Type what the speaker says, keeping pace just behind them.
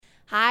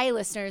Hi,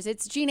 listeners.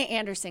 It's Gina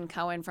Anderson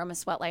Cohen from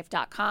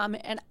asweatlife.com,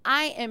 and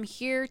I am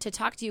here to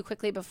talk to you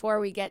quickly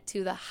before we get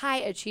to the high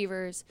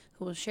achievers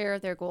who will share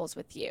their goals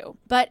with you.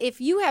 But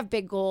if you have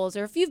big goals,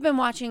 or if you've been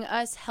watching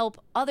us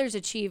help others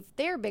achieve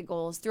their big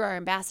goals through our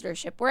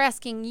ambassadorship, we're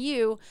asking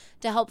you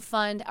to help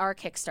fund our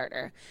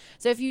Kickstarter.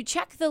 So if you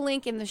check the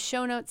link in the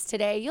show notes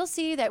today, you'll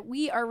see that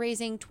we are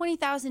raising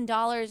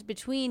 $20,000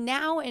 between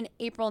now and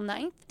April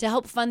 9th to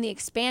help fund the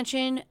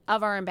expansion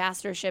of our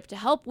ambassadorship to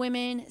help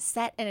women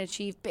set and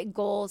achieve big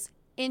goals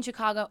in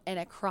Chicago and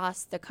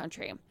across the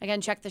country.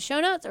 Again, check the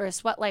show notes or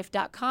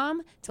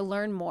asweatlife.com to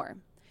learn more.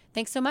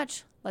 Thanks so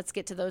much. Let's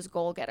get to those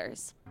goal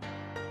getters.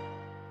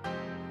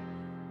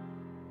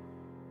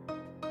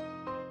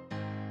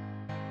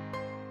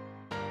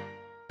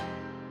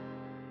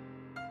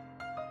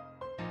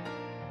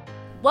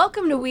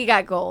 Welcome to We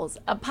Got Goals,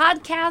 a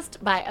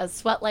podcast by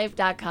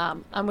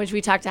asweatlife.com on which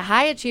we talk to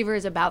high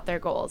achievers about their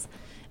goals.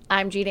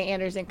 I'm Gina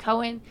Anderson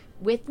Cohen.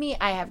 With me,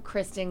 I have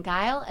Kristen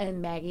Geil and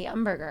Maggie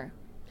Umberger.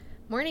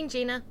 Morning,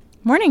 Gina.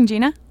 Morning,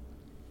 Gina.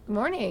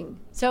 Morning.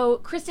 So,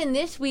 Kristen,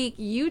 this week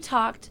you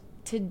talked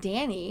to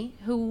Danny,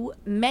 who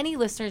many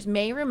listeners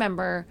may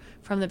remember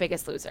from The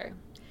Biggest Loser.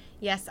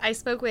 Yes, I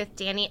spoke with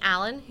Danny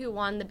Allen, who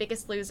won The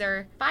Biggest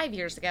Loser 5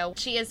 years ago.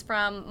 She is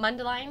from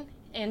Mundelein,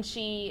 and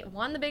she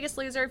won The Biggest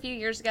Loser a few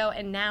years ago,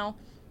 and now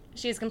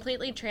she has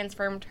completely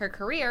transformed her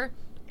career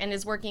and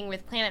is working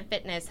with Planet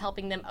Fitness,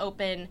 helping them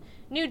open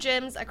new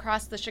gyms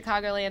across the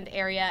Chicagoland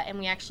area, and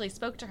we actually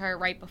spoke to her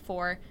right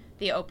before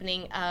the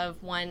opening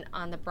of one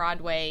on the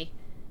Broadway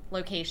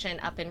location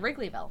up in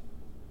Wrigleyville.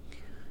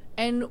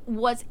 And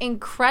what's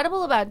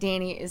incredible about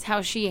Danny is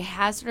how she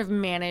has sort of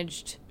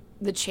managed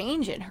the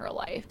change in her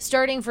life,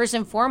 starting first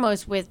and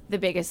foremost with The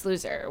Biggest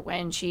Loser,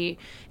 when she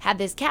had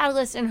this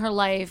catalyst in her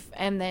life,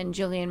 and then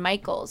Jillian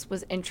Michaels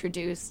was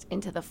introduced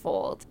into the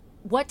fold.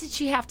 What did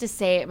she have to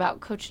say about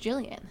Coach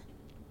Jillian?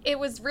 It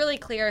was really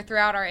clear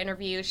throughout our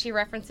interview. She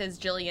references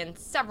Jillian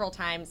several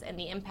times and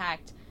the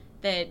impact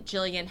that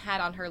Jillian had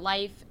on her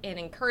life in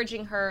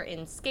encouraging her,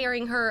 in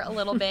scaring her a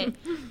little bit,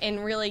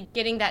 and really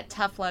getting that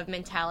tough love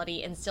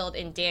mentality instilled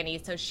in Danny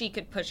so she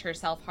could push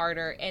herself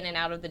harder in and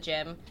out of the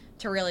gym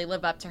to really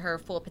live up to her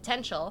full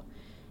potential.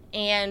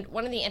 And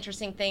one of the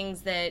interesting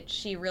things that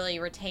she really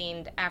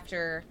retained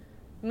after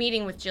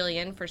meeting with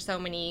Jillian for so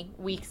many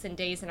weeks and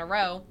days in a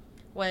row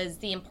was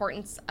the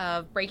importance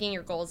of breaking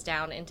your goals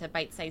down into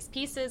bite-sized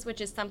pieces,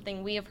 which is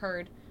something we have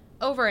heard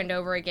over and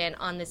over again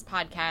on this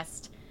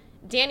podcast.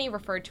 Danny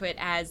referred to it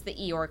as the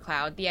Eeyore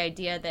cloud, the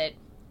idea that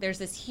there's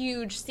this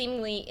huge,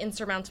 seemingly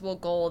insurmountable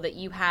goal that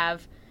you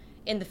have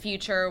in the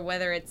future,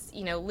 whether it's,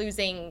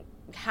 losing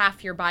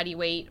half your body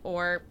weight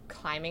or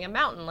climbing a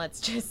mountain, let's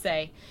just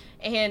say.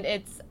 And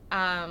it's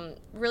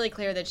really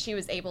clear that she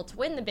was able to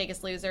win The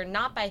Biggest Loser,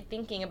 not by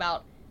thinking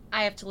about,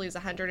 I have to lose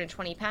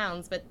 120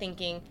 pounds, but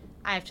thinking,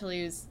 I have to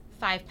lose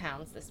 5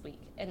 pounds this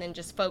week, and then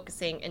just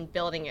focusing and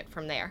building it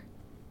from there.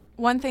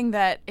 One thing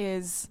that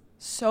is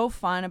so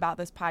fun about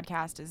this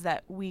podcast is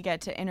that we get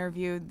to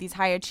interview these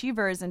high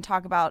achievers and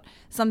talk about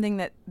something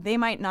that they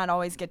might not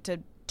always get to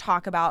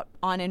talk about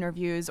on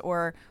interviews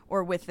or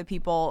with the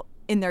people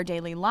in their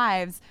daily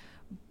lives.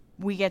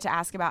 We get to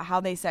ask about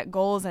how they set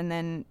goals,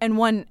 and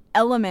one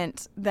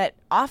element that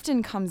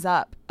often comes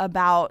up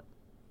about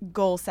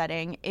goal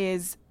setting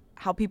is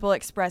how people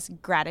express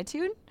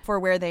gratitude for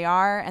where they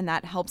are, and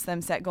that helps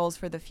them set goals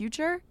for the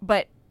future.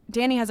 But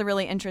Danny has a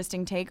really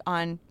interesting take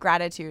on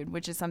gratitude,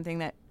 which is something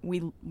that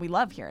we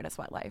love here at A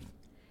Sweat Life.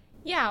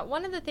 Yeah,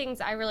 one of the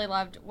things I really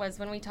loved was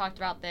when we talked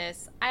about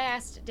this, I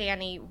asked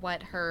Danny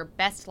what her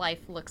best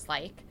life looks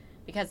like,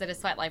 because at A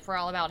Sweat Life, we're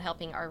all about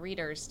helping our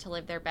readers to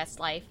live their best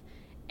life.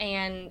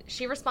 And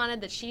she responded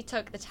that she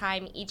took the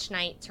time each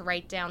night to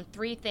write down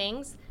 3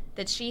 things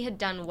that she had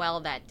done well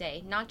that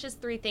day. Not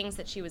just 3 things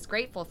that she was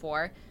grateful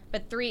for,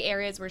 but 3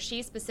 areas where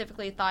she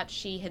specifically thought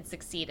she had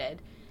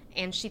succeeded.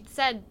 And she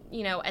said,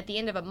 at the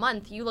end of a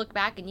month, you look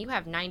back and you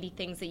have 90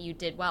 things that you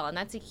did well. And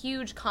that's a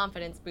huge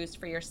confidence boost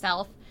for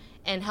yourself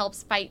and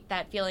helps fight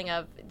that feeling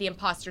of the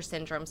imposter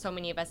syndrome so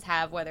many of us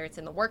have, whether it's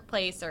in the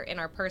workplace or in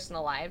our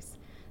personal lives.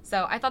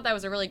 So I thought that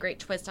was a really great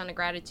twist on a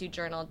gratitude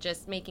journal,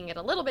 just making it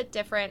a little bit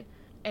different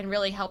and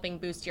really helping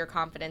boost your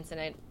confidence in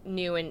a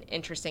new and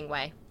interesting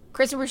way.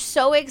 Kristen, we're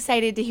so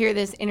excited to hear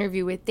this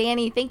interview with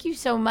Danny. Thank you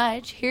so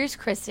much. Here's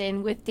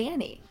Kristen with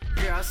Danny.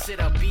 Here I said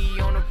I'll be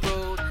on the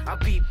road, I'll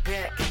be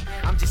back.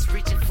 I'm just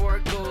reaching for a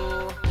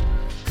goal.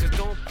 So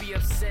don't be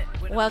upset.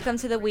 Welcome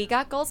to the We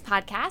Got Goals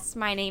podcast.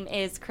 My name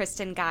is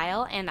Kristen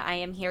Geil, and I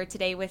am here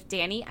today with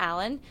Danny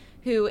Allen,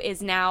 who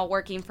is now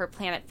working for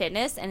Planet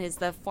Fitness and is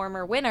the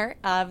former winner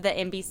of the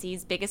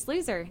NBC's Biggest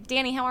Loser.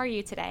 Danny, how are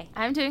you today?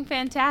 I'm doing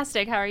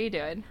fantastic. How are you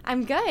doing?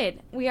 I'm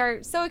good. We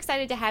are so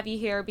excited to have you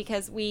here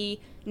because we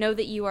know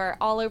that you are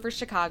all over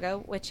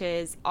Chicago, which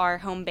is our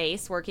home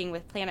base, working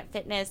with Planet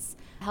Fitness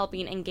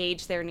helping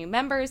engage their new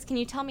members. Can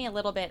you tell me a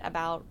little bit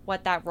about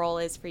what that role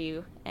is for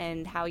you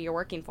and how you're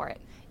working for it?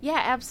 Yeah,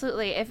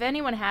 absolutely. If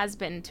anyone has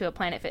been to a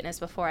Planet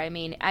Fitness before, I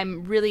mean,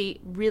 I'm really,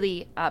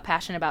 really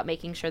passionate about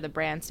making sure the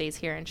brand stays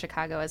here in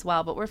Chicago as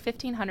well. But we're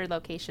 1,500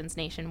 locations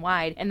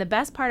nationwide. And the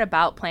best part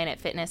about Planet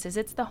Fitness is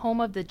it's the home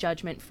of the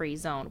judgment-free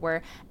zone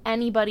where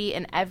anybody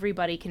and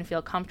everybody can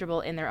feel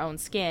comfortable in their own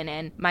skin.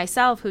 And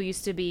myself, who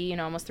used to be,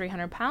 almost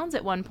 300 pounds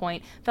at one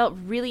point, felt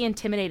really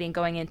intimidating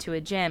going into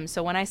a gym.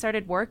 So when I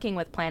started working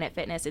with Planet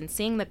Fitness and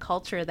seeing the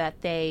culture that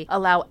they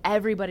allow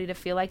everybody to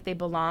feel like they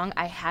belong,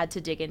 I had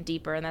to dig in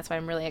deeper. And that's why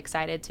I'm really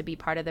excited to be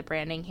part of the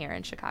branding here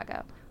in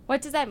Chicago.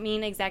 What does that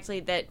mean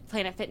exactly that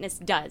Planet Fitness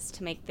does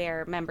to make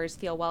their members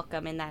feel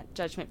welcome in that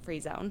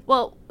judgment-free zone?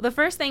 Well, the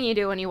first thing you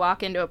do when you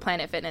walk into a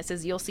Planet Fitness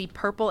is you'll see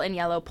purple and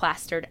yellow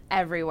plastered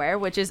everywhere,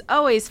 which is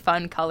always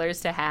fun colors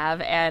to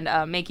have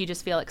and make you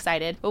just feel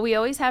excited. But we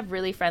always have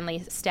really friendly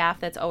staff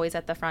that's always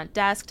at the front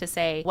desk to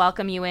say,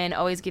 welcome you in,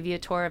 always give you a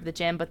tour of the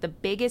gym. But the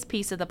biggest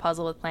piece of the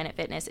puzzle with Planet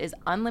Fitness is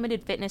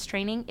unlimited fitness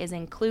training is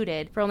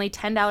included for only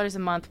 $10 a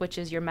month, which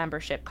is your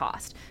membership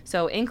cost.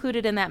 So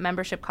included in that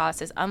membership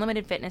cost is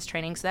unlimited fitness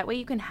training, so that way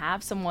you can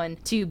have someone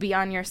to be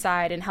on your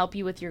side and help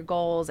you with your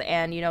goals.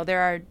 And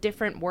there are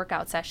different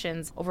workout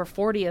sessions, over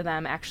 40 of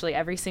them actually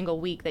every single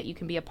week, that you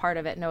can be a part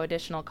of at no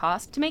additional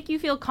cost to make you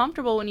feel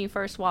comfortable when you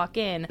first walk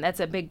in. That's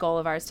a big goal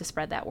of ours, to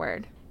spread that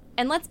word.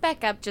 And let's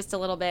back up just a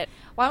little bit.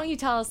 Why don't you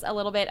tell us a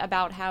little bit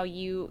about how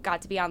you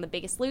got to be on The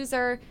Biggest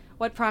Loser?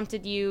 What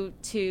prompted you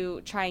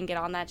to try and get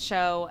on that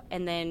show?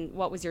 And then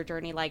what was your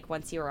journey like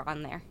once you were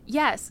on there?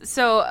 Yes.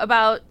 So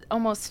about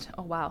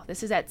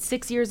this is at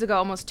 6 years ago,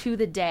 almost to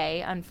the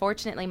day.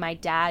 Unfortunately, my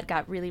dad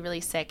got really,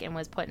 really sick and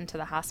was put into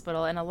the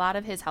hospital. And a lot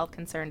of his health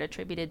concern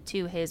attributed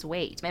to his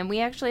weight. And we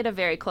actually had a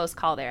very close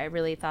call there. I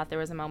really thought there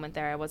was a moment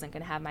there I wasn't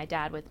going to have my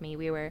dad with me.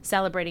 We were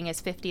celebrating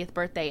his 50th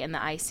birthday in the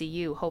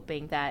ICU,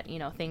 hoping that,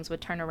 things would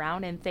turn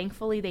around. And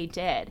thankfully they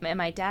did. And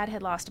my dad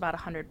had lost about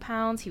 100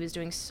 pounds. He was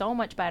doing so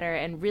much better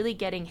and really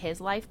getting his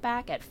life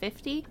back at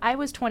 50. I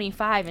was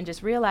 25 and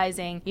just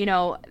realizing, it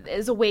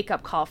was a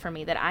wake-up call for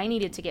me that I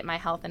needed to get my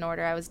health in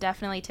order. I was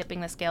definitely tipping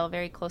the scale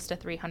very close to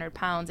 300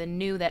 pounds and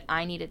knew that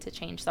I needed to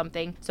change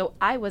something so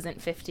I wasn't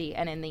 50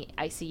 and in the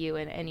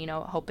ICU and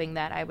hoping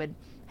that I would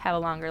have a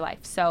longer life.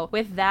 So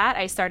with that,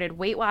 I started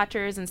Weight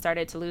Watchers and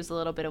started to lose a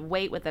little bit of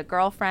weight with a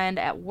girlfriend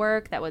at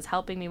work that was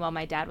helping me while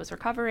my dad was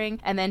recovering.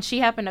 And then she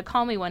happened to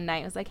call me one night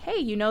and was like,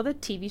 hey, the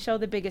TV show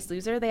The Biggest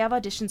Loser? They have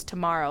auditions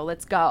tomorrow.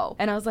 Let's go.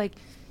 And I was like,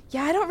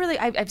 yeah, I don't really,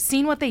 I've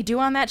seen what they do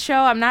on that show.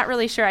 I'm not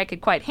really sure I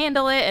could quite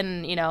handle it.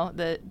 And,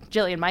 the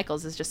Jillian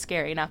Michaels is just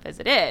scary enough as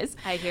it is.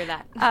 I hear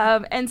that.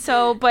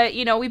 But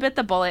we bit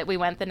the bullet. We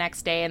went the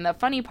next day. And the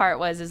funny part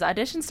was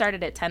audition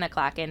started at 10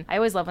 o'clock. And I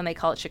always love when they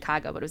call it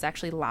Chicago, but it was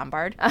actually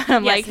Lombard.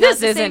 I'm yes, like,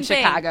 this isn't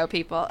Chicago,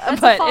 people.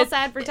 But a false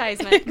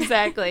advertisement.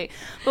 Exactly.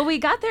 But we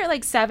got there at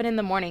like 7 in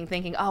the morning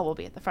thinking, oh, we'll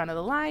be at the front of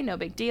the line. No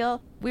big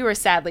deal. We were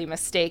sadly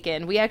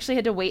mistaken. We actually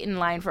had to wait in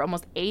line for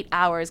almost 8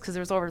 hours because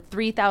there was over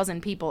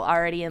 3,000 people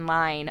already in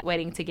line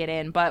waiting to get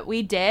in. But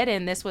we did,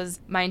 and this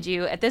was, mind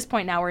you, at this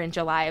point now we're in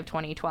July of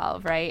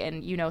 2012, right?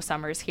 And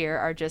summers here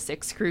are just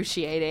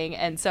excruciating.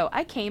 And so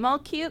I came all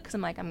cute because I'm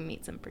like, I'm going to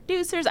meet some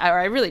producers.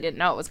 I really didn't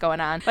know what was going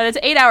on. But it's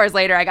 8 hours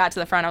later, I got to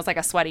the front. I was like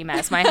a sweaty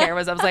mess. My hair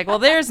was, I was like, well,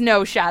 there's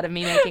no shot of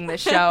me making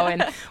this show.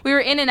 And we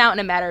were in and out in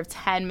a matter of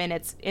 10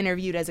 minutes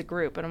interviewed as a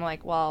group. And I'm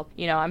like, well,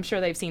 I'm sure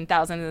they've seen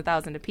thousands and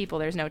thousands of people.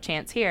 There's no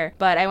chance here.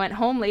 But I went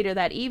home later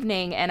that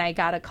evening and I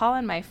got a call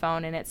on my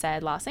phone and it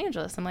said Los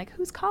Angeles. I'm like,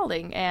 who's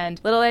calling?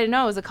 And little did I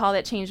know it was a call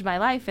that changed my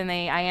life. And I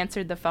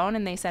answered the phone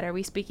and they said, are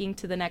we speaking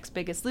to the next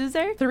Biggest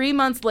Loser? 3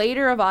 months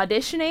later of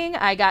auditioning,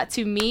 I got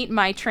to meet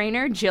my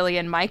trainer,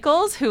 Jillian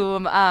Michaels,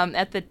 who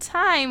at the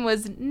time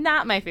was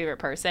not my favorite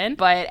person.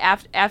 But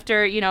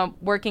after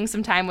working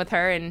some time with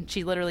her, and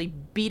she literally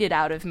beat it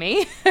out of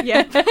me.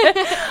 Yeah.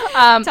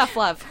 Tough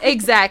love.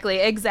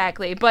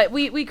 Exactly. But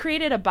we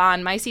created a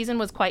bond. My season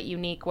was quite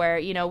unique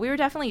where, we were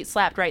definitely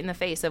slapped right in the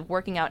face of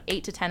working out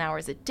 8 to 10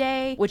 hours a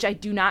day, which I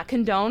do not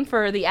condone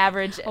for the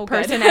average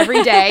person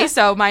every day.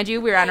 So mind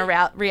you, we were on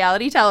a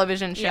reality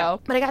television show. Yeah.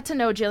 But I got to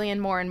know Jillian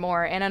more and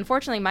more. And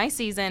unfortunately, my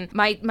season,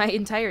 my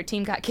entire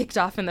team got kicked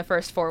off in the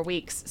first 4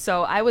 weeks.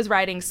 So I was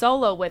riding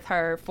solo with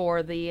her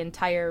for the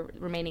entire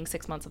remaining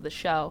 6 months of the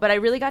show. But I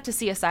really got to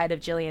see a side of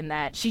Jillian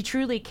that she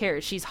truly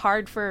cares. She's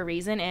hard for a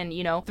reason. And,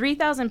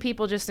 3,000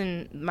 people just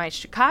in my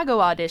Chicago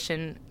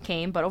audition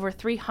came, but over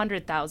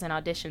 300,000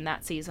 auditioned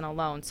that season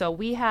alone. So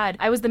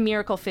I was the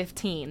Miracle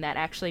 15 that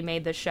actually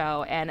made the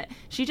show. And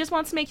she just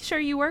wants to make sure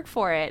you work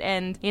for it.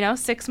 And,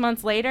 6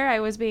 months later, I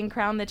was being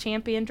crowned the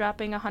champion,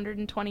 dropping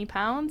 120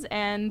 pounds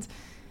and,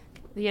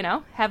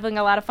 having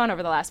a lot of fun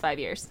over the last 5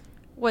 years.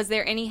 Was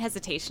there any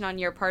hesitation on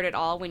your part at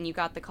all when you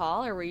got the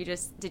call, or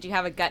did you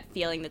have a gut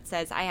feeling that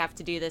says, I have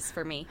to do this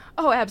for me?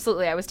 Oh,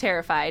 absolutely. I was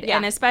terrified. Yeah.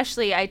 And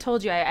especially, I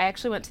told you, I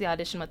actually went to the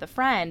audition with a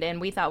friend,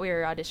 and we thought we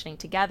were auditioning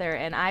together,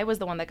 and I was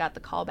the one that got the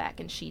call back,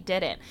 and she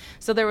didn't.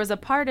 So there was a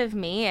part of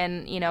me,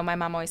 and, my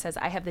mom always says,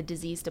 I have the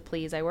disease to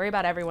please. I worry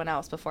about everyone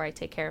else before I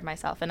take care of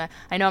myself. And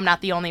I know I'm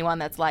not the only one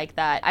that's like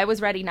that. I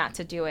was ready not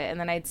to do it. And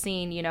then I'd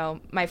seen,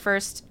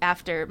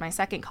 after my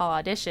second call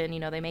audition,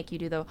 they make you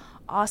do the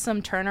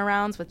awesome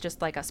turnarounds with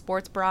just like a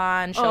sports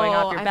bra on, showing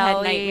off your I've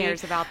belly. had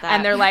nightmares about that.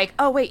 And they're like,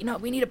 oh wait, no,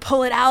 we need to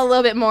pull it out a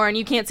little bit more, and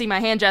you can't see my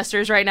hand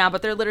gestures right now,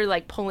 but they're literally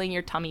like pulling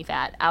your tummy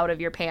fat out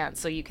of your pants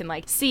so you can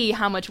like see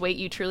how much weight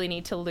you truly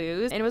need to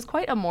lose. And it was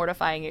quite a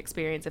mortifying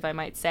experience, if I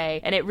might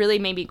say, and it really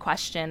made me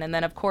question. And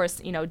then of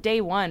course,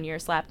 day one, you're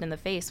slapped in the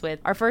face with,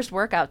 our first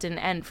workout didn't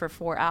end for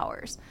 4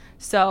 hours.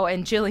 So,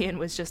 and Jillian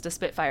was just a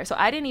spitfire. So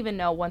I didn't even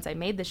know once I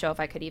made the show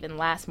if I could even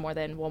last more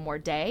than one more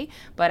day.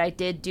 But I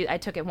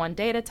took it one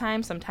day at a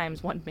time,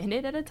 sometimes 1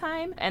 minute at a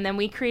time. And then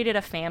we created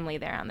a family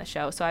there on the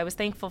show. So I was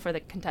thankful for the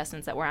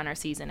contestants that were on our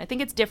season. I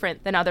think it's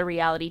different than other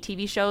reality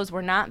TV shows.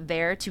 We're not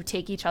there to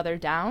take each other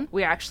down.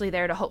 We're actually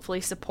there to hopefully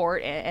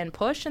support and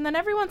push. And then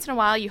every once in a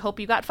while, you hope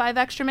you got 5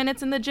 extra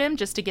minutes in the gym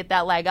just to get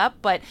that leg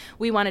up. But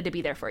we wanted to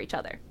be there for each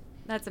other.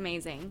 That's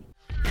amazing.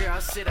 Girl, I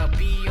said I'll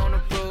be on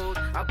the road,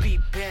 I'll be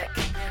back.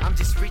 I'm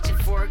just reaching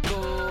for a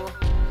goal.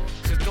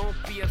 So don't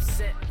be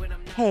upset when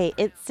I'm not. Hey,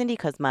 it's Cindy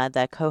Kuzma,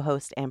 the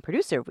co-host and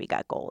producer of We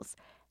Got Goals.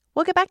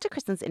 We'll get back to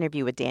Kristen's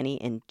interview with Danny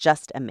in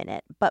just a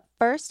minute, but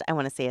first I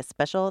want to say a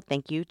special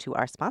thank you to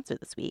our sponsor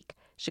this week,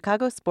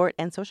 Chicago Sport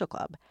and Social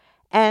Club.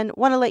 And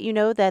want to let you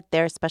know that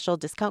their special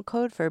discount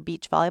code for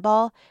beach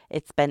volleyball,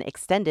 it's been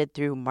extended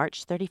through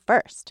March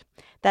 31st.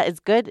 That is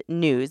good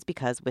news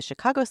because with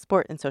Chicago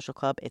Sport and Social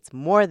Club, it's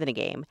more than a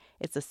game.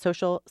 It's a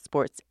social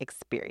sports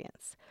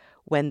experience.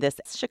 When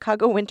this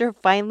Chicago winter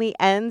finally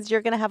ends,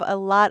 you're going to have a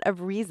lot of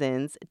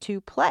reasons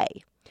to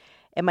play.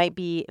 It might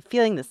be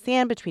feeling the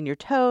sand between your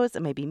toes.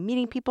 It might be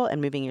meeting people and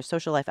moving your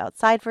social life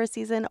outside for a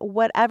season.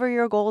 Whatever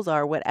your goals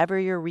are, whatever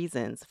your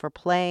reasons for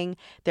playing,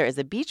 there is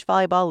a beach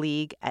volleyball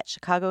league at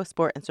Chicago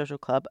Sport and Social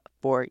Club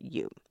for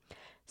you.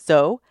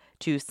 So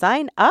to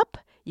sign up,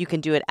 you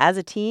can do it as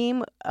a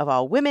team of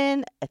all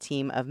women, a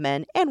team of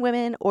men and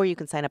women, or you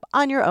can sign up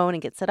on your own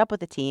and get set up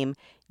with a team.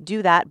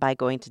 Do that by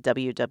going to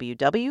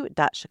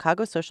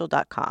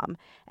www.chicagosocial.com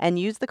and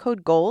use the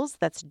code GOALS,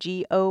 that's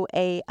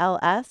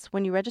GOALS,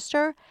 when you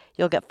register.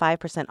 You'll get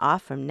 5%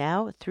 off from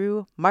now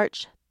through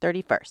March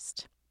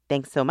 31st.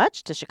 Thanks so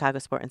much to Chicago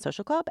Sport and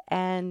Social Club.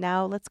 And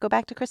now let's go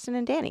back to Kristen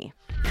and Danny.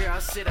 Girl, I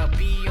said I'll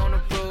be on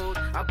the road,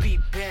 I'll be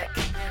back.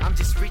 I'm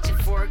just reaching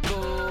for a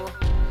goal.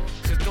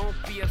 So don't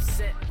be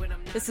upset when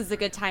I'm not. This is a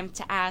good time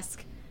to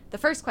ask the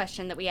first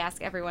question that we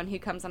ask everyone who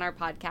comes on our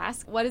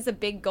podcast. What is a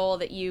big goal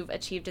that you've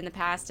achieved in the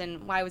past,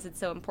 and why was it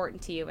so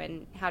important to you,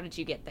 and how did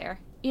you get there?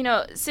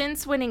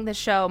 Since winning the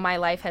show, my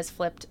life has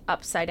flipped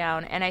upside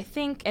down. And I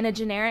think in a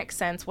generic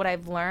sense, what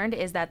I've learned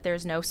is that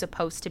there's no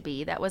supposed to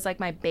be. That was like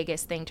my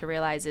biggest thing to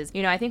realize is,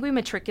 I think we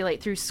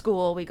matriculate through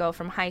school. We go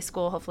from high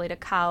school, hopefully to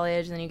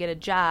college, and then you get a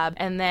job.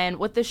 And then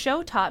what the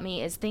show taught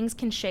me is things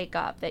can shake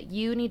up, that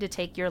you need to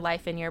take your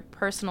life and your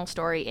personal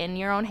story in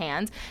your own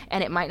hands.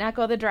 And it might not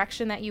go the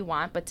direction that you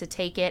want, but to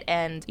take it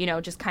and,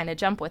 just kind of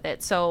jump with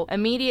it. So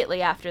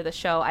immediately after the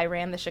show, I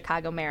ran the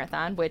Chicago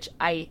Marathon, which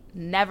I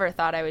never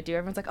thought I would do.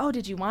 Everyone's like, oh,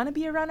 did you want to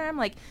be a runner? I'm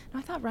like, no,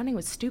 I thought running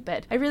was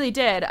stupid. I really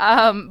did.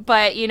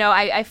 But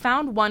I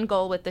found one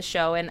goal with the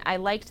show, and I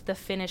liked the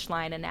finish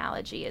line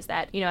analogy is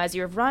that, as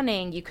you're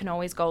running, you can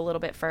always go a little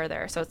bit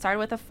further. So it started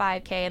with a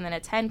 5K and then a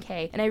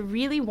 10K. And I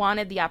really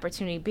wanted the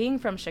opportunity, being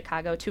from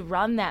Chicago, to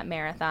run that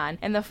marathon.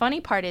 And the funny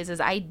part is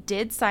I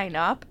did sign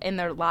up in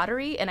the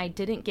lottery and I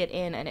didn't get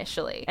in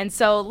initially. And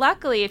so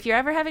luckily, if you're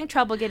ever having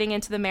trouble getting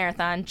into the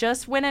marathon,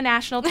 just win a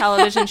national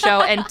television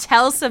show and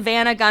tell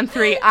Savannah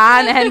Guthrie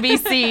on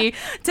NBC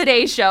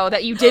Today's Show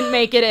that you didn't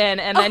make it in,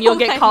 and then you'll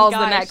get calls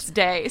the next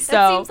day. So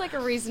that seems like a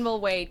reasonable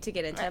way to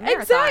get into a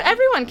marathon. Exactly.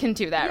 Everyone can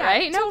do that,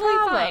 right?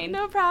 Totally Fine.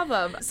 No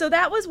problem. So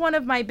that was one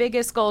of my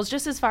biggest goals,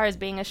 just as far as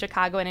being a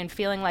Chicagoan and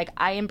feeling like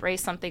I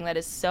embrace something that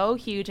is so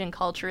huge and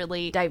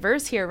culturally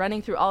diverse here,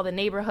 running through all the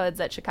neighborhoods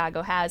that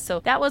Chicago has. So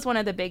that was one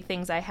of the big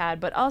things I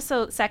had. But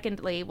also,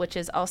 secondly, which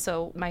is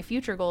also my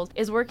future goals,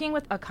 is working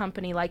with a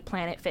company like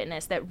Planet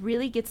Fitness that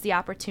really gets the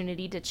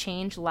opportunity to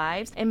change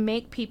lives and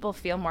make people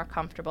feel more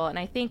comfortable. And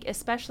I think,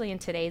 especially in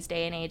today's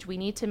day and age, we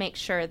need to make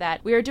sure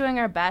that we are doing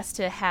our best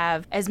to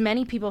have as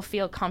many people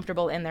feel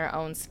comfortable in their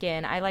own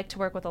skin. I like to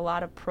work with a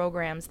lot of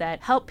programs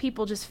that help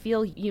people just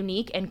feel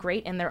unique and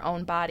great in their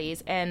own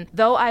bodies. And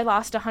though I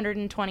lost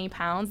 120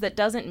 pounds, that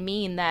doesn't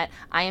mean that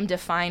I am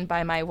defined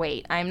by my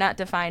weight. I am not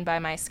defined by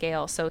my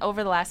scale. So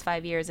over the last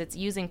 5 years, it's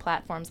using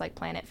platforms like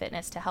Planet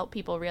Fitness to help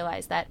people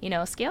realize that,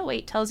 scale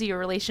weight tells you your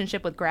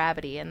relationship with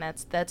gravity, and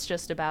that's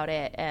just about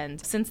it.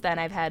 And since then,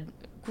 I've had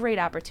great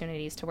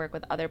opportunities to work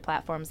with other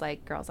platforms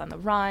like Girls on the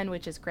Run,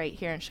 which is great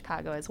here in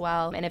Chicago as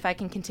well. And if I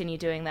can continue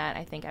doing that,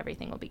 I think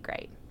everything will be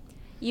great.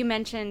 You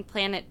mentioned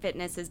Planet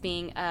Fitness as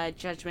being a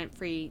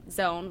judgment-free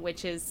zone,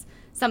 which is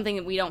something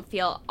that we don't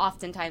feel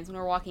oftentimes when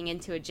we're walking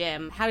into a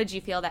gym. How did you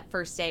feel that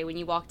first day when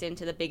you walked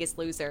into the Biggest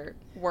Loser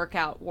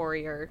workout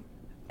warrior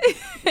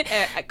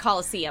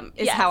Coliseum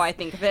is how I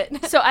think of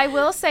it. So I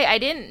will say I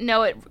didn't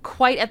know it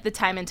quite at the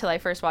time until I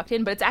first walked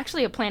in, but it's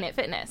actually a Planet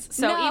Fitness.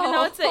 So even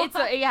though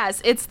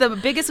it's the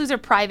Biggest Loser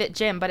private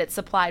gym, but it's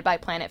supplied by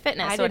Planet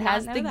Fitness. So it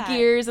has the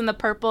gears and the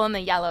purple and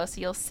the yellow,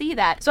 so you'll see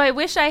that. So I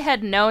wish I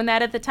had known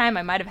that at the time.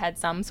 I might have had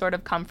some sort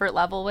of comfort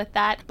level with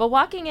that. But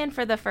walking in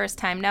for the first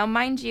time, now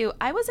mind you,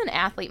 I was an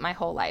athlete my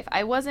whole life.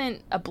 I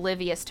wasn't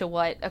oblivious to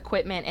what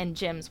equipment and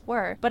gyms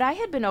were, but I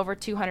had been over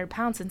 200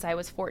 pounds since I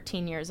was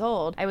 14 years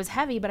old. I was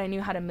heavy, but I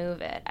knew how to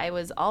move it. I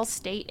was all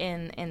state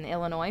in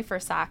Illinois for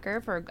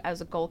soccer. I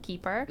was a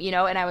goalkeeper,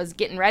 and I was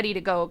getting ready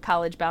to go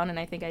college bound, and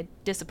I think I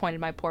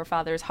disappointed my poor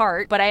father's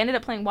heart. But I ended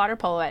up playing water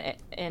polo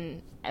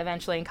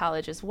eventually in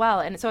college as well.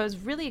 And so I was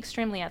really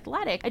extremely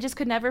athletic. I just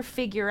could never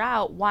figure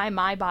out why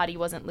my body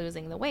wasn't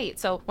losing the weight.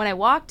 So when I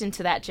walked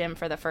into that gym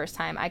for the first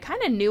time, I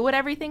kind of knew what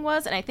everything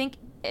was, and I think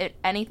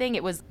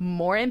it was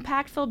more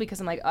impactful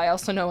because I'm like, I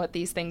also know what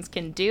these things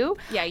can do.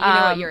 Yeah, you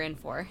know what you're in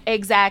for.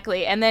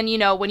 Exactly. And then,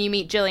 when you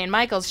meet Jillian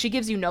Michaels, she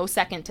gives you no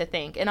second to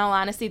think. In all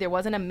honesty, there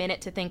wasn't a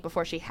minute to think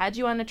before she had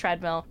you on the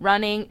treadmill,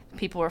 running.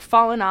 People were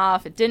falling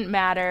off. It didn't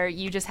matter.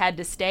 You just had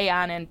to stay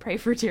on and pray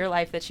for dear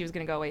life that she was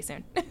going to go away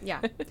soon.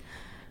 Yeah.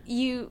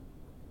 You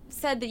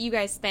said that you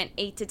guys spent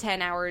 8 to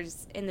 10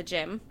 hours in the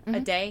gym a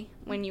day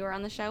when you were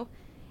on the show.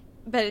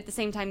 But at the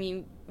same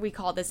time, we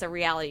call this a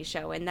reality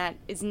show, and that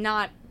is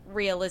not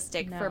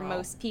realistic for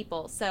most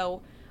people.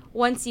 So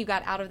once you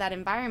got out of that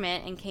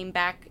environment and came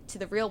back to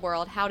the real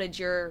world, how did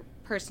your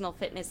personal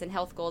fitness and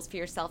health goals for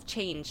yourself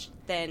change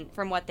then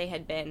from what they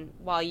had been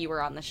while you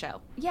were on the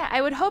show? Yeah,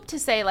 I would hope to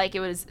say it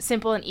was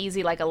simple and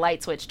easy, like a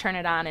light switch, turn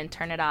it on and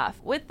turn it off.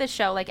 With the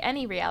show, like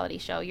any reality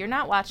show, you're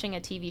not watching a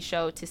TV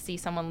show to see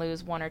someone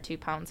lose 1 or 2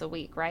 pounds a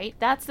week, right?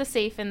 That's the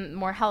safe and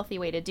more healthy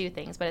way to do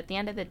things. But at the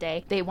end of the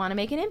day, they want to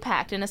make an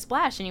impact and a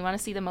splash, and you want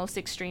to see the most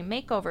extreme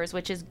makeovers,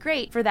 which is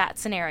great for that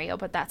scenario,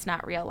 but that's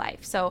not real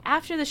life. So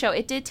after the show,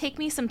 it did take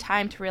me some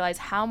time to realize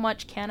how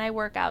much can I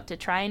work out to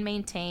try and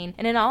maintain.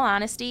 And in all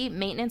honesty,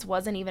 maintenance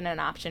wasn't even an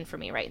option for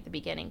me right at the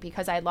beginning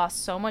because I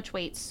lost so much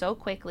weight so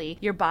quickly.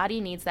 Your body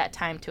needs that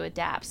time to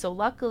adapt. So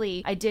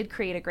luckily, I did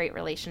create a great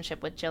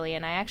relationship with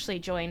Jillian. I actually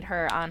joined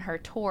her on her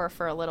tour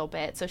for a little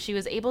bit. So she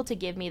was able to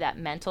give me that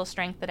mental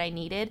strength that I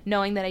needed,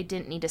 knowing that I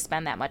didn't need to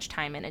spend that much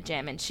time in a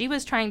gym. And she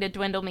was trying to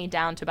dwindle me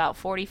down to about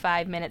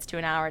 45 minutes to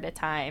an hour at a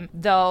time.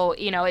 Though,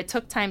 it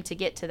took time to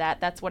get to that.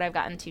 That's what I've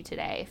gotten to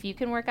today. If you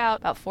can work out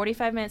about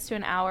 45 minutes to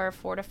an hour,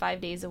 4 to 5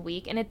 days a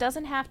week, and it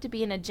doesn't have to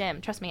be in a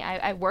gym. Trust me,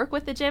 I work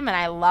with the gym and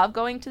I love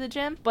going to the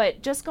gym,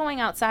 but just going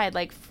outside,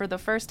 like for the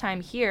first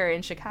time here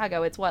in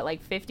Chicago, it's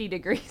 50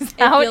 degrees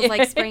out. It feels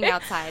like spring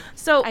outside.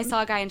 So I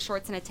saw a guy in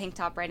shorts and a tank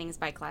top riding his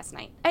bike last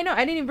night. I know, I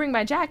didn't even bring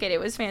my jacket. It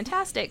was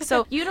fantastic.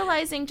 So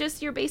utilizing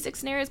just your basic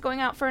scenarios, going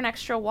out for an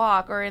extra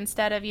walk, or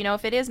instead of,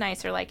 if it is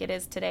nicer like it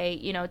is today,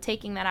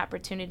 taking that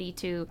opportunity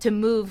to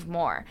move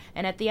more.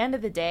 And at the end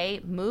of the day,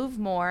 move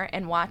more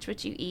and watch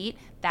what you eat.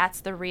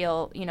 That's the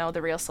real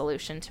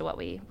solution to what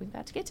we've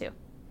got to get to.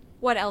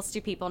 What else do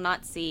people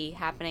not see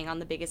happening on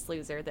The Biggest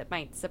Loser that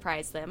might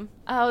surprise them?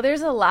 Oh, there's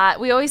a lot.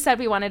 We always said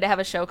we wanted to have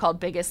a show called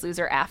Biggest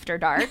Loser After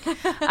Dark.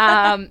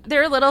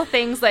 There are little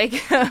things like,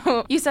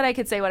 you said I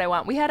could say what I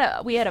want. We had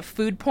a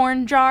food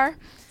porn jar.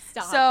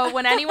 Stop. So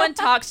when anyone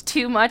talks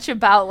too much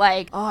about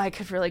I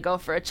could really go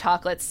for a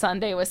chocolate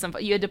sundae with some,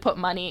 you had to put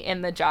money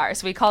in the jar.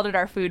 So we called it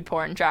our food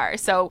porn jar.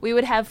 So we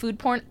would have food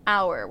porn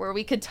hour where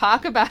we could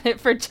talk about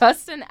it for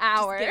just an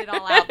hour. Just get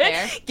it all out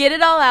there. Get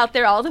it all out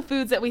there, all the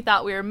foods that we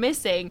thought we were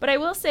missing. But I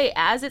will say,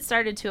 as it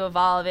started to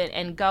evolve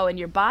and go, and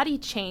your body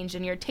changed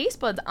and your taste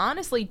buds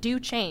honestly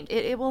do change.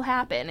 It will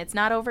happen. It's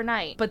not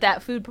overnight. But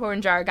that food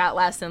porn jar got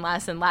less and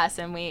less and less.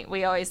 And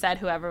we always said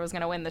whoever was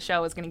going to win the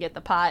show was going to get the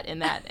pot in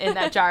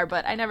that jar.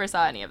 But I never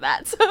saw any of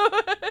that. So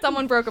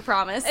someone broke a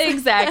promise.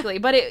 Exactly.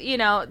 But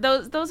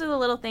those are the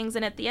little things,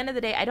 and at the end of the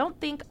day, I don't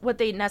think what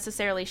they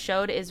necessarily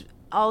showed is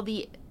all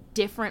the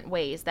different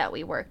ways that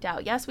we worked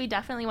out. Yes, we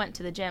definitely went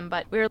to the gym,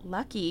 but we were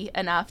lucky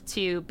enough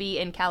to be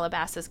in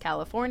Calabasas,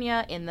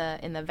 California, in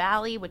the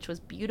valley, which was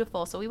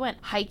beautiful. So we went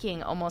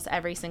hiking almost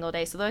every single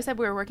day. So though I said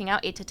we were working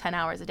out 8 to 10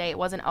 hours a day, it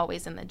wasn't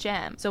always in the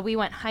gym. So we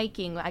went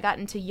hiking. I got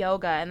into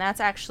yoga, and that's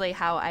actually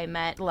how I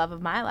met the love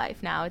of my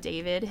life now,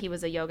 David. He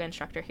was a yoga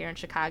instructor here in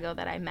Chicago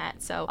that I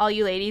met. So all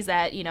you ladies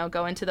that,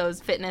 go into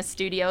those fitness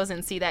studios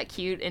and see that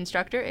cute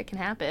instructor, it can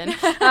happen.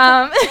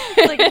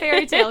 It's like a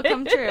fairy tale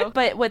come true.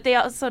 But what they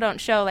also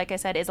don't show, like I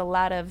said, is a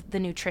lot of the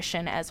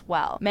nutrition as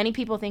well. Many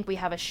people think we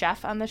have a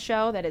chef on the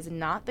show. That is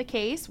not the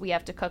case. We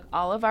have to cook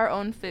all of our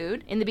own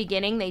food. In the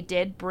beginning, they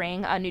did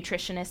bring a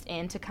nutritionist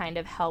in to kind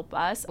of help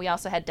us. We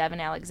also had Devin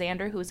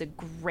Alexander, who's a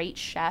great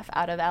chef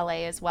out of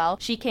LA as well.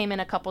 She came in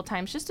a couple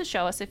times just to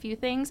show us a few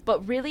things,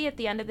 but really at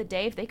the end of the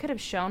day, if they could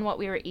have shown what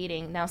we were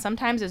eating, now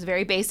sometimes it's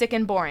very basic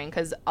and boring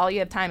because all you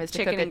have time is to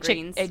Chicken cook and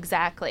greens.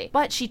 Exactly.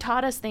 But she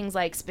taught us things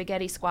like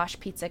spaghetti squash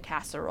pizza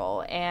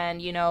casserole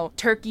and,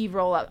 turkey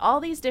roll up, all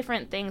these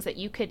different things that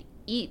you could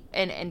eat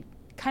and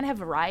kind of have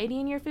variety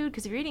in your food,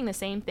 because if you're eating the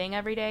same thing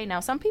every day, now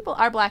some people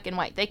are black and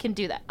white, they can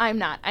do that. I'm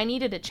not. I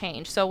needed a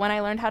change. So when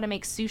I learned how to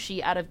make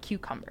sushi out of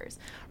cucumbers,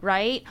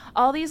 right,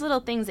 all these little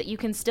things that you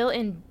can still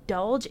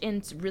indulge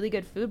in really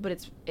good food,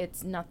 but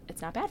it's not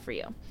bad for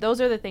you.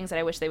 Those are the things that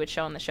I wish they would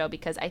show on the show,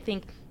 because I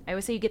think I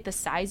always say you get the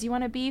size you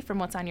want to be from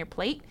what's on your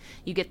plate,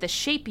 you get the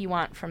shape you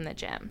want from the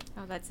gym.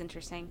 Oh, that's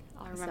interesting.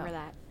 I'll remember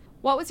that.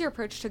 What was your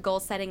approach to goal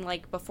setting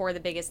like before The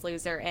Biggest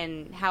Loser,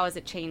 and how has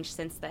it changed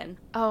since then?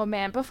 Oh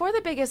man, before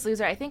The Biggest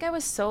Loser, I think I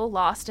was so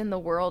lost in the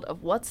world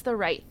of what's the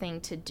right thing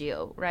to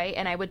do, right?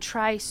 And I would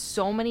try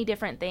so many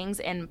different things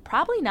and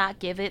probably not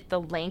give it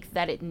the length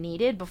that it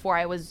needed before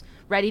I was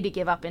ready to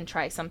give up and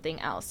try something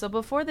else. So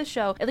before the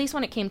show, at least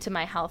when it came to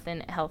my health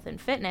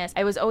and fitness,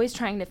 I was always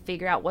trying to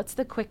figure out what's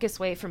the quickest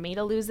way for me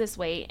to lose this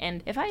weight.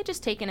 And if I had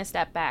just taken a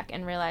step back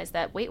and realized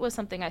that weight was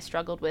something I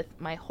struggled with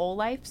my whole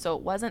life, so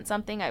it wasn't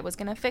something I was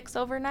going to fix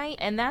overnight.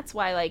 And that's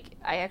why,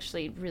 I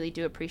actually really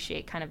do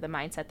appreciate kind of the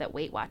mindset that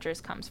Weight Watchers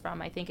comes from.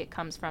 I think it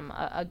comes from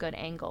a good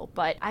angle.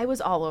 But I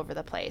was all over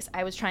the place.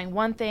 I was trying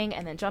one thing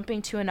and then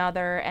jumping to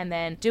another and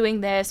then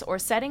doing this or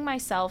setting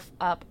myself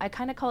up. I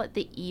kind of call it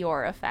the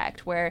Eeyore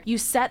effect, where you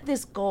set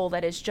this goal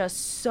that is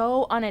just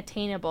so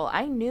unattainable.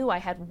 I knew I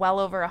had well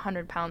over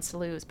 100 pounds to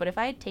lose, but if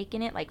I had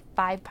taken it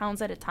 5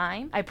 pounds at a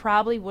time, I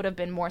probably would have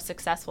been more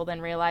successful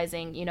than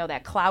realizing,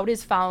 that cloud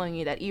is following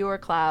you, that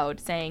Eeyore cloud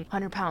saying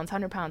 100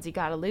 pounds, you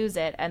gotta lose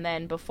it. And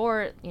then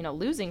before,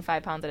 losing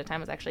 5 pounds at a time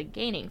was actually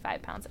gaining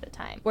 5 pounds at a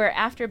time. Where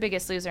after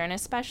Biggest Loser, and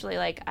especially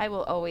I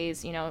will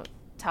always,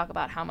 talk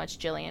about how much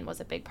Jillian was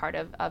a big part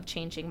of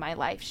changing my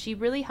life. She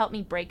really helped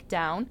me break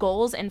down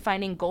goals and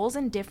finding goals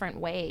in different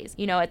ways.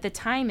 At the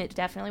time, it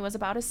definitely was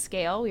about a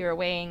scale. We were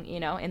weighing,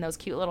 in those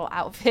cute little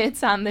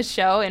outfits on the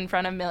show in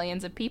front of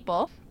millions of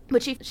people.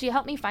 But she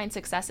helped me find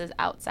successes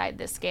outside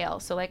this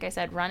scale. So like I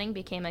said, running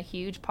became a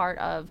huge part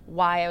of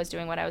why I was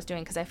doing what I was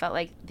doing, because I felt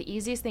like the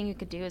easiest thing you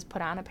could do is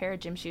put on a pair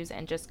of gym shoes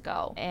and just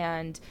go.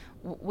 And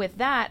with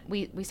that,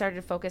 we started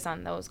to focus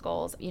on those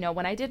goals.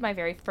 When I did my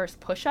very first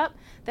push-up,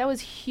 that was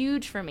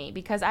huge for me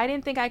because I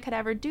didn't think I could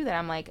ever do that.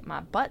 I'm like, my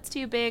butt's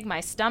too big, my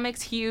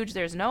stomach's huge,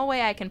 there's no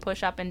way I can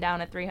push up and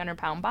down a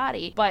 300-pound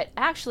body. But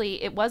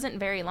actually, it wasn't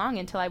very long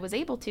until I was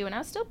able to, and I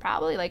was still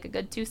probably a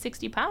good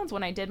 260 pounds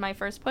when I did my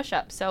first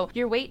push-up. So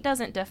your weight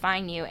doesn't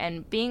define you,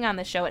 and being on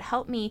the show, it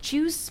helped me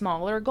choose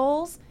smaller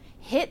goals,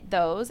 hit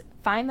those,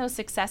 find those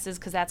successes,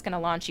 because that's going to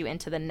launch you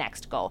into the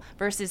next goal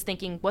versus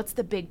thinking, what's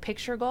the big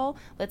picture goal?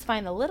 Let's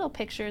find the little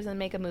pictures and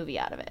make a movie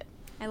out of it.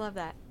 I love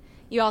that.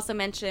 You also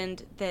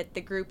mentioned that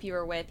the group you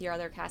were with, your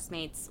other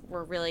castmates,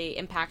 were really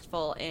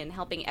impactful in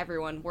helping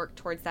everyone work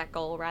towards that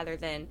goal rather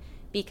than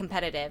be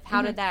competitive.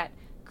 How did that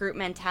group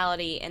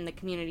mentality and the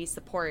community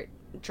support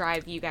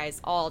drive you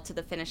guys all to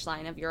the finish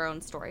line of your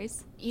own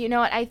stories? You know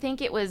what? I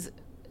think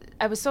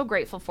I was so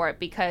grateful for it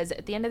because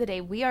at the end of the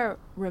day, we are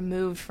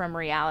removed from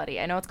reality.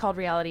 I know it's called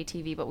reality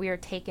TV, but we are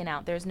taken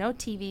out. There's no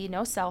TV,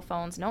 no cell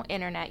phones, no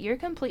internet. You're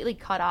completely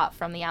cut off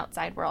from the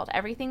outside world.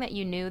 Everything that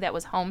you knew that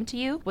was home to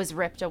you was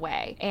ripped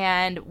away.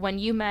 And when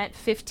you met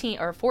 15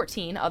 or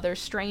 14 other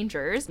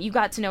strangers, you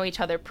got to know each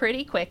other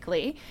pretty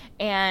quickly.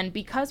 And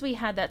because we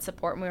had that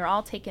support and we were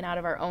all taken out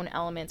of our own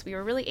elements, we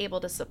were really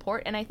able to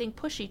support and I think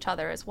push each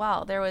other as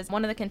well. There was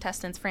one of the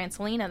contestants,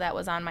 Francelina, that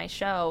was on my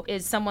show,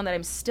 is someone that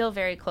I'm still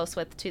very close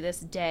with to this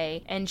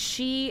day, and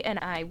she and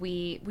I,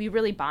 we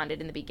really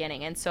bonded in the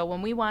beginning. And so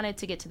when we wanted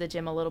to get to the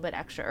gym a little bit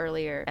extra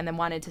earlier and then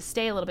wanted to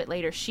stay a little bit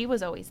later, she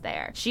was always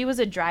there. She was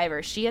a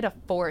driver. She had a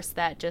force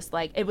that just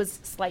it was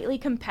slightly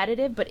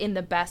competitive, but in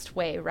the best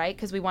way, right?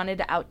 Because we wanted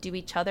to outdo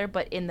each other,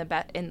 but in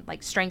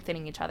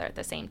strengthening each other at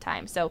the same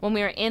time. So when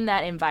we were in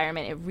that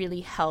environment, it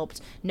really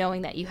helped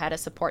knowing that you had a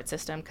support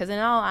system. Because in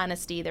all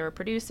honesty, there were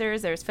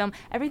producers, there was film,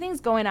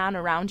 everything's going on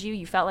around you.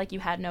 You felt like you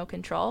had no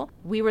control.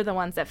 We were the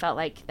ones that felt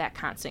like that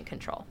constant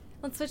control.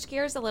 Let's switch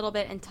gears a little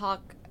bit and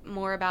talk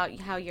more about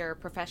how your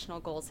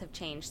professional goals have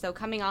changed. So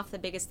coming off The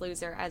Biggest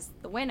Loser as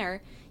the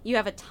winner, you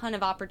have a ton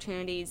of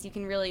opportunities. You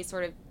can really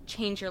sort of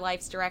change your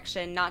life's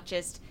direction, not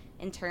just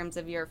in terms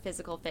of your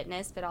physical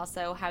fitness, but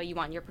also how you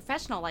want your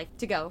professional life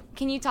to go.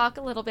 Can you talk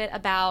a little bit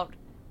about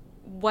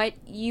what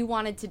you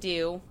wanted to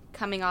do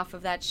coming off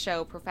of that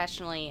show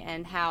professionally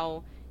and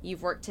how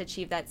you've worked to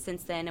achieve that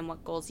since then and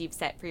what goals you've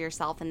set for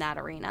yourself in that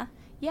arena?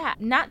 Yeah,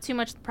 not too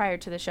much prior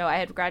to the show. I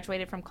had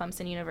graduated from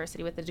Clemson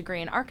University with a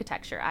degree in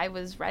architecture. I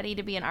was ready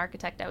to be an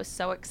architect. I was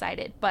so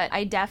excited. But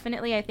I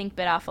definitely, I think,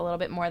 bit off a little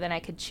bit more than I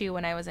could chew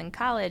when I was in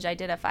college. I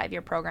did a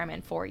 5-year program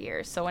in 4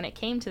 years. So when it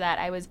came to that,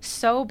 I was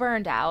so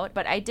burned out.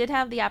 But I did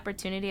have the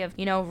opportunity of,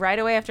 right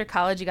away after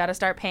college, you got to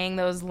start paying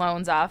those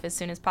loans off as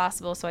soon as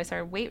possible. So I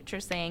started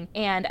waitressing,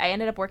 and I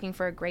ended up working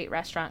for a great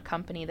restaurant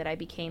company that I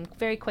became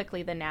very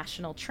quickly the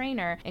national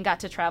trainer and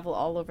got to travel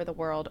all over the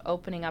world,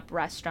 opening up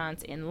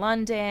restaurants in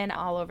London,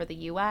 all over the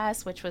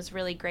U.S., which was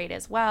really great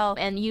as well,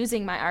 and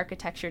using my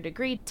architecture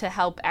degree to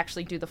help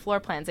actually do the floor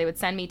plans. They would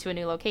send me to a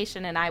new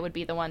location, and I would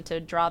be the one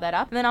to draw that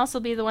up, and then also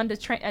be the one to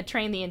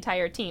train the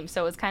entire team.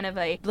 So it was kind of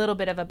a little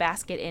bit of a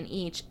basket in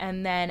each.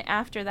 And then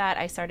after that,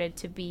 I started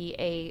to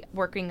be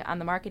working on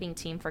the marketing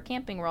team for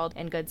Camping World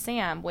and Good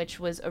Sam, which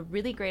was a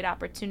really great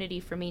opportunity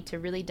for me to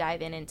really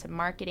dive into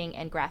marketing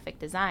and graphic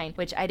design,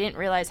 which I didn't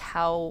realize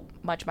how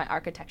much my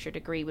architecture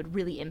degree would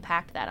really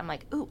impact that. I'm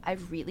like, ooh, I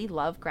really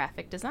love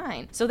graphic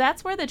design. So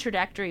that's where the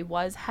trajectory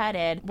was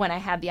headed when I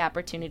had the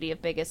opportunity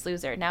of Biggest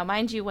Loser. Now,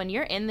 mind you, when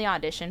you're in the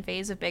audition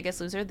phase of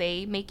Biggest Loser,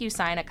 they make you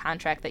sign a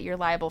contract that you're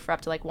liable for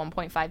up to like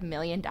 $1.5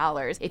 million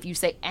if you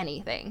say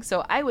anything.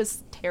 So I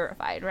was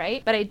terrified,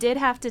 right? But I did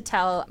have to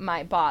tell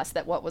my boss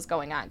that what was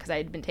going on, because I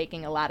had been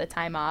taking a lot of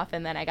time off,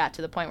 and then I got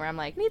to the point where I'm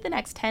like, I need the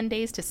next 10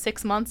 days to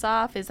 6 months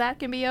off. Is that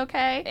gonna be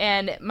okay?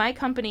 And my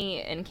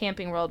company in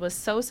Camping World was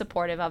so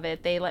supportive of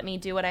it. They let me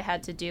do what I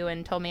had to do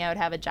and told me I would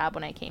have a job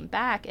when I came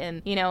back.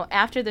 And,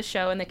 after the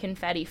show and the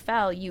confetti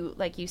fell,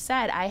 like you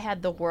said, I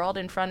had the world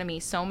in front of me,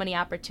 so many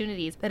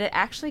opportunities, that it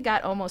actually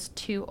got almost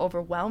too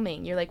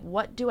overwhelming. You're like,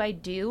 what do I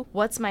do?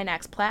 What's my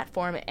next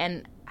platform?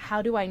 And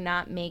how do I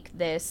not make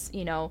this,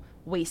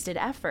 wasted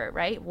effort,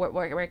 right?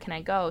 Where can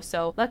I go?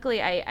 So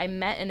luckily I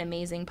met an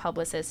amazing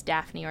publicist,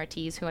 Daphne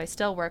Ortiz, who I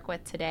still work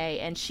with today,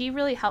 and she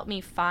really helped me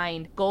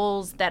find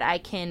goals that I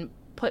can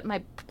put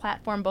my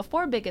platform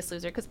before Biggest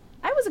Loser, because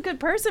I was a good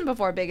person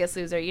before Biggest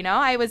Loser,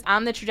 I was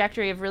on the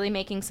trajectory of really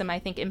making some, I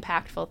think,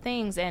 impactful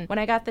things. And when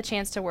I got the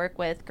chance to work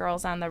with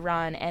Girls on the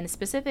Run, and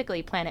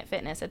specifically Planet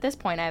Fitness, at this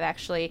point I've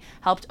actually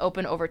helped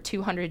open over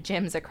 200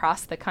 gyms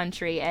across the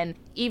country. And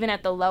even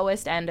at the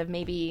lowest end of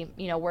maybe,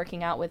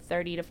 working out with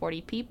 30 to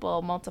 40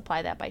 people,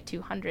 multiply that by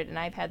 200, and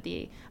I've had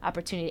the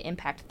opportunity to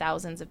impact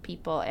thousands of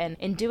people. And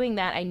in doing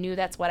that, I knew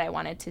that's what I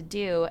wanted to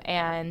do.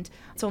 And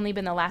it's only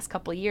been the last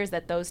couple of years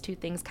that those two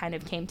things kind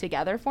of came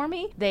together for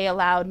me. They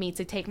allowed me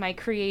to take my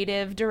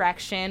creative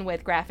direction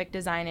with graphic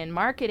design and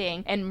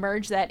marketing and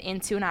merge that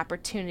into an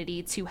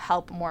opportunity to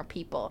help more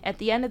people. At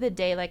the end of the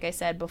day, like I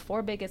said,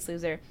 before Biggest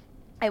Loser,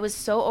 I was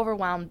so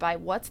overwhelmed by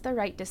what's the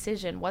right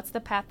decision, what's the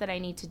path that I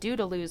need to do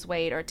to lose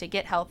weight or to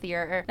get healthier.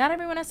 Or not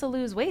everyone has to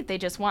lose weight, they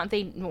want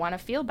to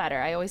feel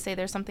better. I always say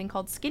there's something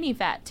called skinny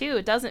fat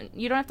too.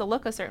 You don't have to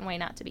look a certain way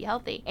not to be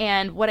healthy.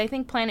 And what I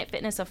think Planet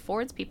Fitness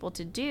affords people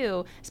to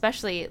do,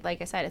 especially,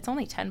 like I said, it's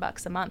only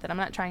 $10 a month, and I'm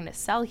not trying to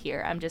sell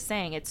here. I'm just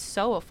saying it's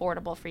so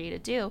affordable for you to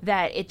do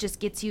that it just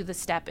gets you the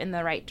step in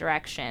the right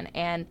direction.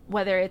 And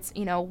whether it's,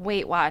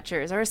 Weight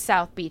Watchers or a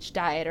South Beach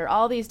diet or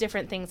all these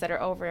different things that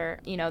are over,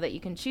 that you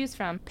can choose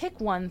from,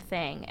 pick one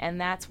thing. And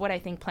that's what I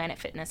think Planet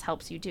Fitness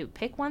helps you do.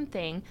 Pick one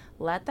thing,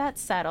 let that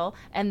settle,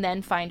 and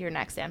then find your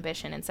next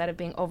ambition instead of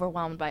being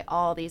overwhelmed by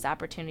all these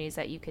opportunities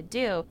that you could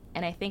do.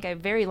 And I think I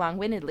very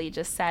long-windedly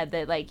just said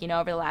that,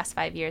 over the last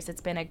 5 years,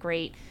 it's been a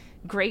great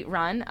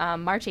run.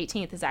 March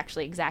 18th is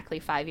actually exactly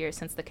 5 years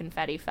since the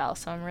confetti fell.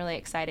 So I'm really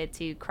excited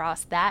to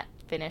cross that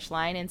finish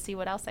line and see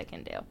what else I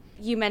can do.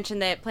 You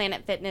mentioned that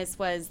Planet Fitness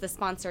was the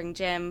sponsoring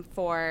gym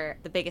for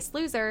The Biggest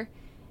Loser.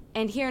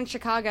 And here in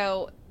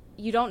Chicago,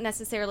 you don't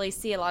necessarily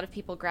see a lot of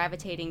people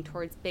gravitating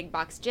towards big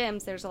box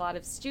gyms. There's a lot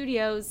of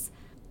studios.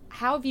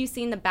 How have you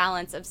seen the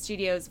balance of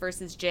studios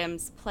versus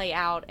gyms play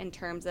out in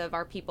terms of,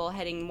 are people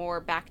heading more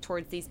back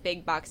towards these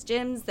big box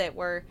gyms that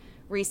were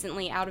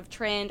recently out of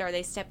trend? Are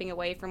they stepping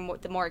away from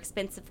the more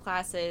expensive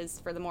classes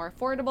for the more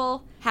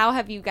affordable? How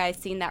have you guys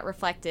seen that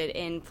reflected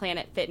in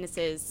Planet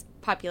Fitness's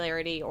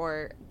popularity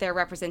or their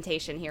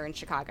representation here in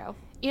Chicago?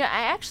 I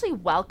actually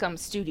welcome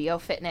studio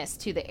fitness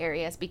to the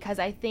areas because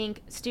I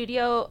think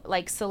studio,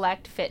 like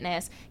Select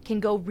Fitness,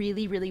 can go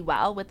really, really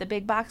well with the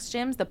big box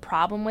gyms. The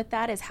problem with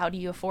that is, how do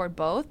you afford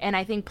both? And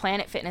I think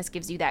Planet Fitness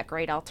gives you that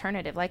great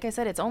alternative. Like I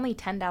said, it's only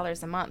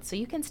 $10 a month, so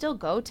you can still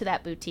go to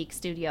that boutique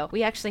studio.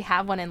 We actually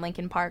have one in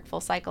Lincoln Park.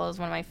 Full Cycle is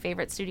one of my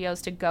favorite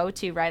studios to go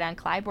to, right on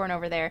Clybourne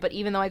over there. But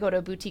even though I go to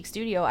a boutique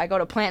studio, I go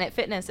to Planet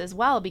Fitness as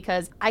well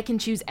because I can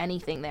choose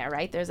anything there,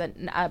 right? There's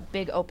a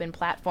big open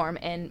platform,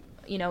 and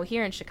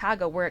here in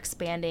Chicago, we're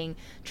expanding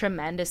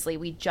tremendously.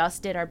 We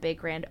just did our big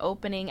grand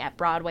opening at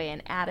Broadway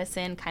and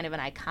Addison, kind of an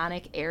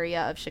iconic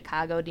area of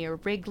Chicago near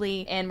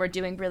Wrigley, and we're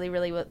doing really,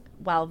 really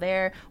well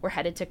there. We're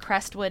headed to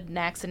Crestwood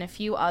next and a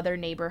few other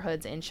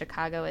neighborhoods in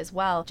Chicago as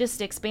well, just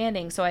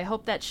expanding. So I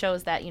hope that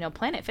shows that,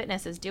 Planet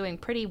Fitness is doing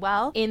pretty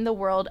well in the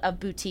world of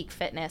boutique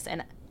fitness.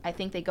 And I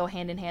think they go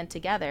hand in hand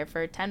together.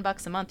 For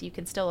 $10 a month, you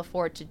can still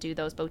afford to do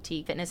those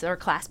boutique fitness, or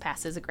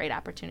ClassPass is a great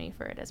opportunity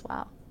for it as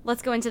well.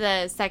 Let's go into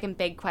the second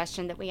big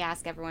question that we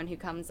ask everyone who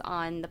comes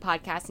on the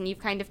podcast, and you've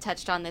kind of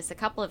touched on this a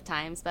couple of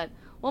times, but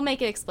we'll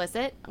make it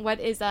explicit. What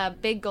is a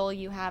big goal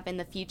you have in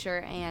the future,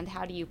 and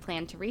how do you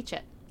plan to reach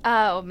it?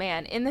 Oh,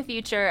 man. In the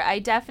future, I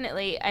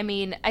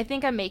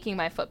think I'm making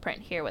my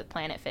footprint here with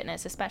Planet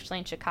Fitness, especially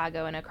in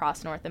Chicago and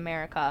across North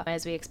America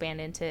as we expand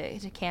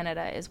into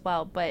Canada as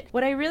well. But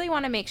what I really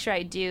want to make sure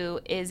I do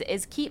is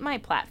keep my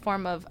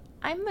platform of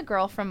I'm the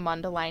girl from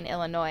Mundelein,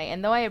 Illinois,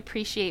 and though I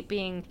appreciate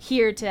being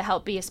here to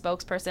help be a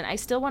spokesperson, I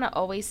still want to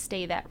always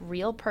stay that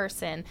real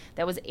person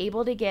that was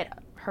able to get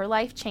her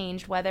life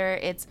changed, whether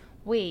it's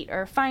weight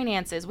or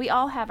finances. We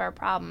all have our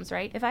problems,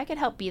 right? If I could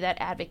help be that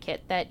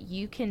advocate that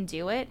you can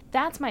do it,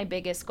 that's my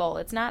biggest goal.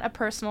 It's not a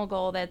personal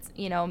goal that's,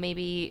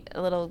 maybe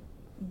a little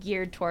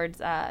geared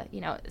towards,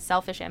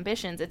 selfish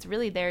ambitions. It's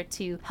really there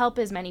to help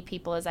as many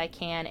people as I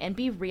can and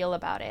be real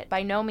about it.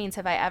 By no means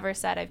have I ever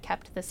said I've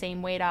kept the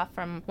same weight off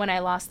from when I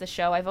lost the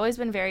show. I've always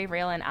been very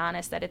real and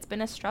honest that it's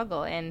been a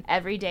struggle, and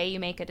every day you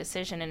make a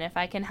decision, and if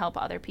I can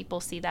help other people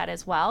see that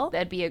as well,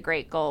 that'd be a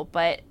great goal.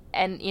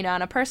 And,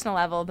 on a personal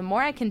level, the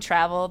more I can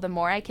travel, the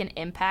more I can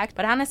impact,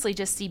 but honestly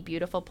just see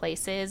beautiful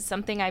places.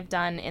 Something I've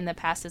done in the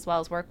past as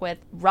well is work with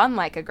Run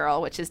Like a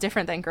Girl, which is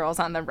different than Girls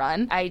on the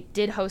Run. I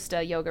did host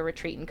a yoga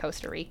retreat in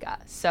Costa Rica,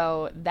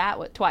 so that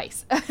was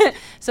twice.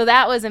 So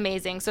that was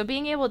amazing. So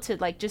being able to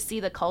just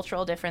see the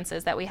cultural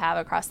differences that we have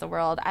across the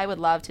world, I would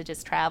love to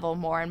just travel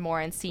more and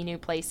more and see new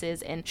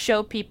places and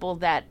show people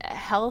that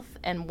health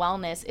and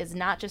wellness is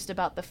not just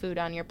about the food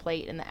on your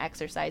plate and the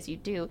exercise you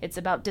do. It's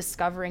about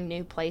discovering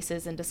new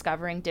places and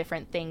discovering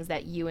different things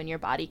that you and your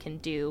body can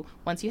do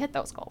once you hit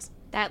those goals.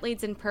 That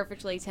leads in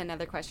perfectly to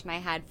another question I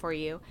had for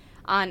you.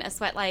 On A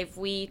Sweat Life,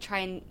 we try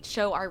and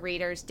show our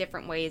readers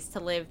different ways to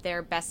live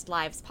their best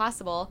lives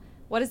possible.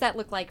 What does that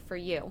look like for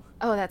you?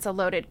 Oh, that's a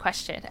loaded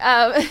question.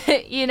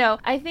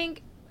 I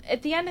think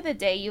at the end of the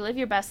day, you live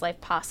your best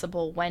life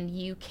possible when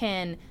you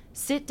can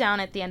sit down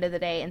at the end of the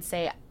day and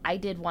say, I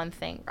did one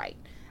thing right.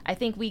 I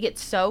think we get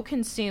so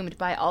consumed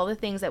by all the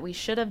things that we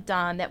should have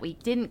done that we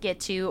didn't get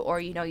to,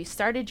 or, you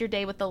started your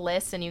day with the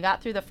list and you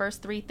got through the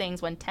first 3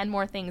 things when 10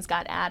 more things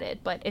got added.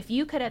 But if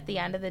you could, at the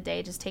end of the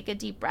day, just take a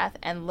deep breath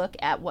and look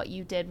at what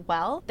you did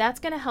well, that's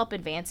going to help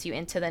advance you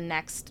into the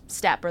next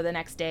step or the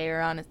next day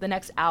or on the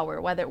next hour,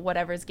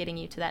 whatever's getting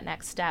you to that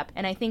next step.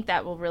 And I think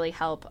that will really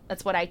help.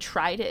 That's what I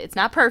try to, it's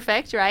not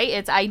perfect, right?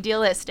 It's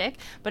idealistic,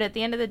 but at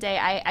the end of the day,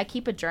 I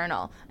keep a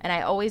journal and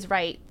I always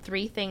write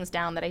 3 things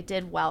down that I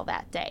did well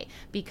that day,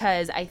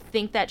 because I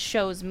think that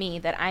shows me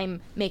that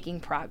I'm making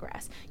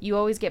progress. You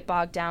always get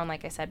bogged down,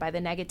 like I said, by the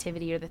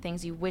negativity or the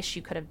things you wish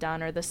you could have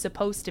done or the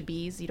supposed to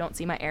be's. You don't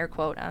see my air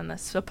quote on the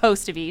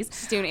supposed to be's.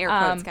 Just doing air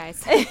quotes,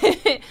 guys.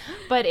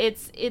 But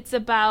it's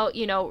about,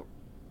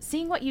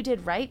 seeing what you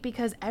did right,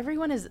 because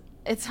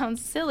it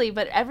sounds silly,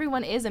 but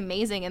everyone is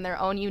amazing in their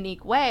own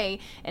unique way.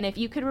 And if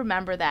you could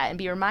remember that and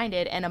be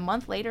reminded, and a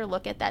month later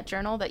look at that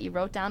journal that you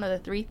wrote down of the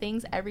 3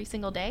 things every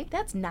single day,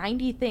 that's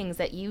 90 things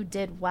that you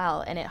did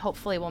well. And it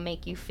hopefully will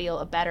make you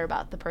feel better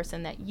about the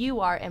person that you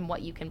are and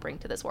what you can bring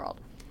to this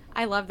world.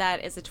 I love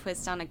that as a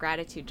twist on a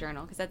gratitude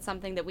journal, because that's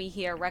something that we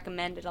hear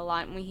recommended a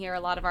lot, and we hear a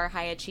lot of our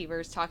high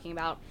achievers talking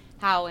about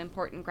how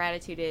important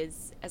gratitude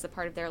is as a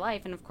part of their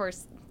life. And of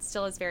course, it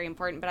still is very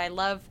important, but I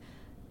love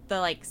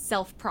the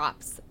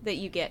self-props that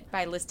you get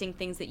by listing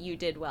things that you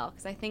did well,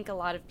 because I think a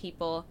lot of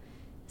people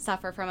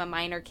suffer from a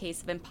minor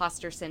case of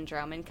imposter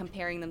syndrome and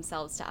comparing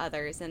themselves to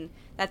others, and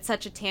that's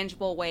such a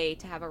tangible way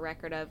to have a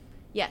record of,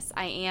 yes,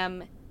 I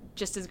am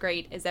just as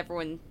great as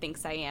everyone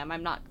thinks I am.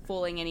 I'm not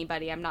fooling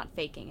anybody. I'm not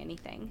faking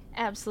anything.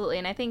 Absolutely.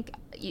 And I think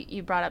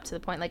you brought up to the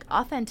point,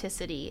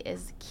 authenticity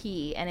is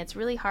key. And it's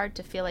really hard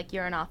to feel like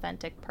you're an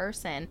authentic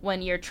person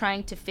when you're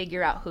trying to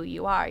figure out who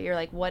you are. You're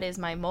like, what is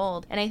my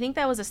mold? And I think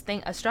that was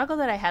a struggle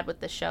that I had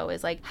with the show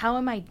is how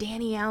am I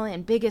Danny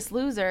Allen, Biggest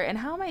Loser? And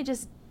how am I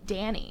just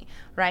Danny,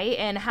 right?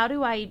 And how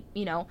do I,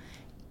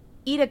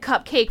 eat a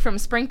cupcake from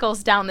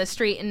Sprinkles down the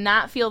street and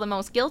not feel the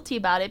most guilty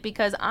about it?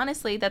 Because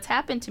honestly, that's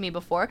happened to me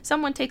before.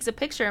 Someone takes a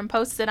picture and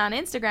posts it on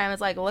Instagram.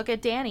 It's like, look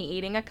at Danny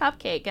eating a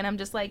cupcake. And I'm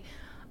just like,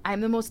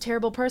 I'm the most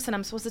terrible person.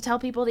 I'm supposed to tell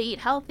people to eat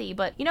healthy.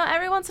 But,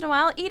 every once in a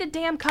while, eat a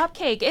damn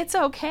cupcake. It's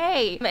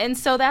okay. And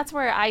so that's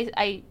where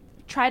I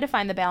try to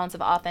find the balance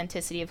of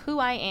authenticity of who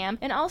I am,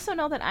 and also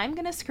know that I'm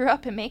going to screw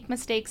up and make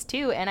mistakes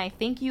too. And I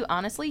think you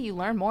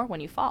learn more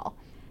when you fall.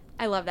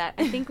 I love that.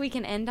 I think we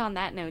can end on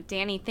that note.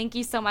 Danny, thank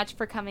you so much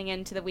for coming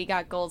into the We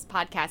Got Goals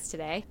podcast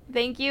today.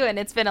 Thank you, and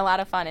it's been a lot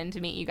of fun, and to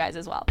meet you guys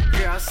as well.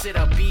 Girl, said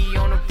I'll be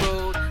on the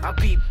road, I'll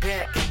be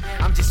back.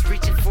 I'm just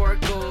reaching for a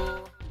goal.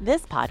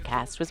 This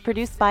podcast was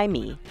produced by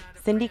me,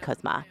 Cindy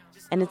Kuzma,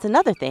 and it's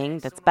another thing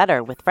that's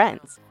better with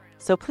friends.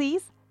 So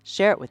please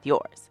share it with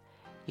yours.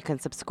 You can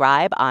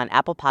subscribe on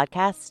Apple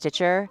Podcasts,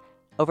 Stitcher,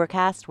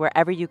 Overcast,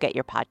 wherever you get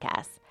your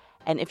podcasts.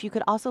 And if you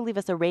could also leave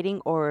us a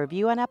rating or a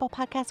review on Apple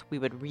Podcasts, we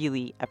would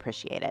really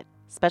appreciate it.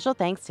 Special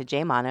thanks to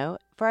Jay Mono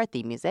for our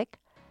theme music,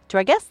 to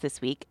our guests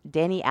this week,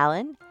 Danny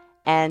Allen,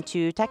 and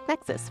to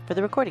TechNexus for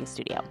the recording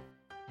studio.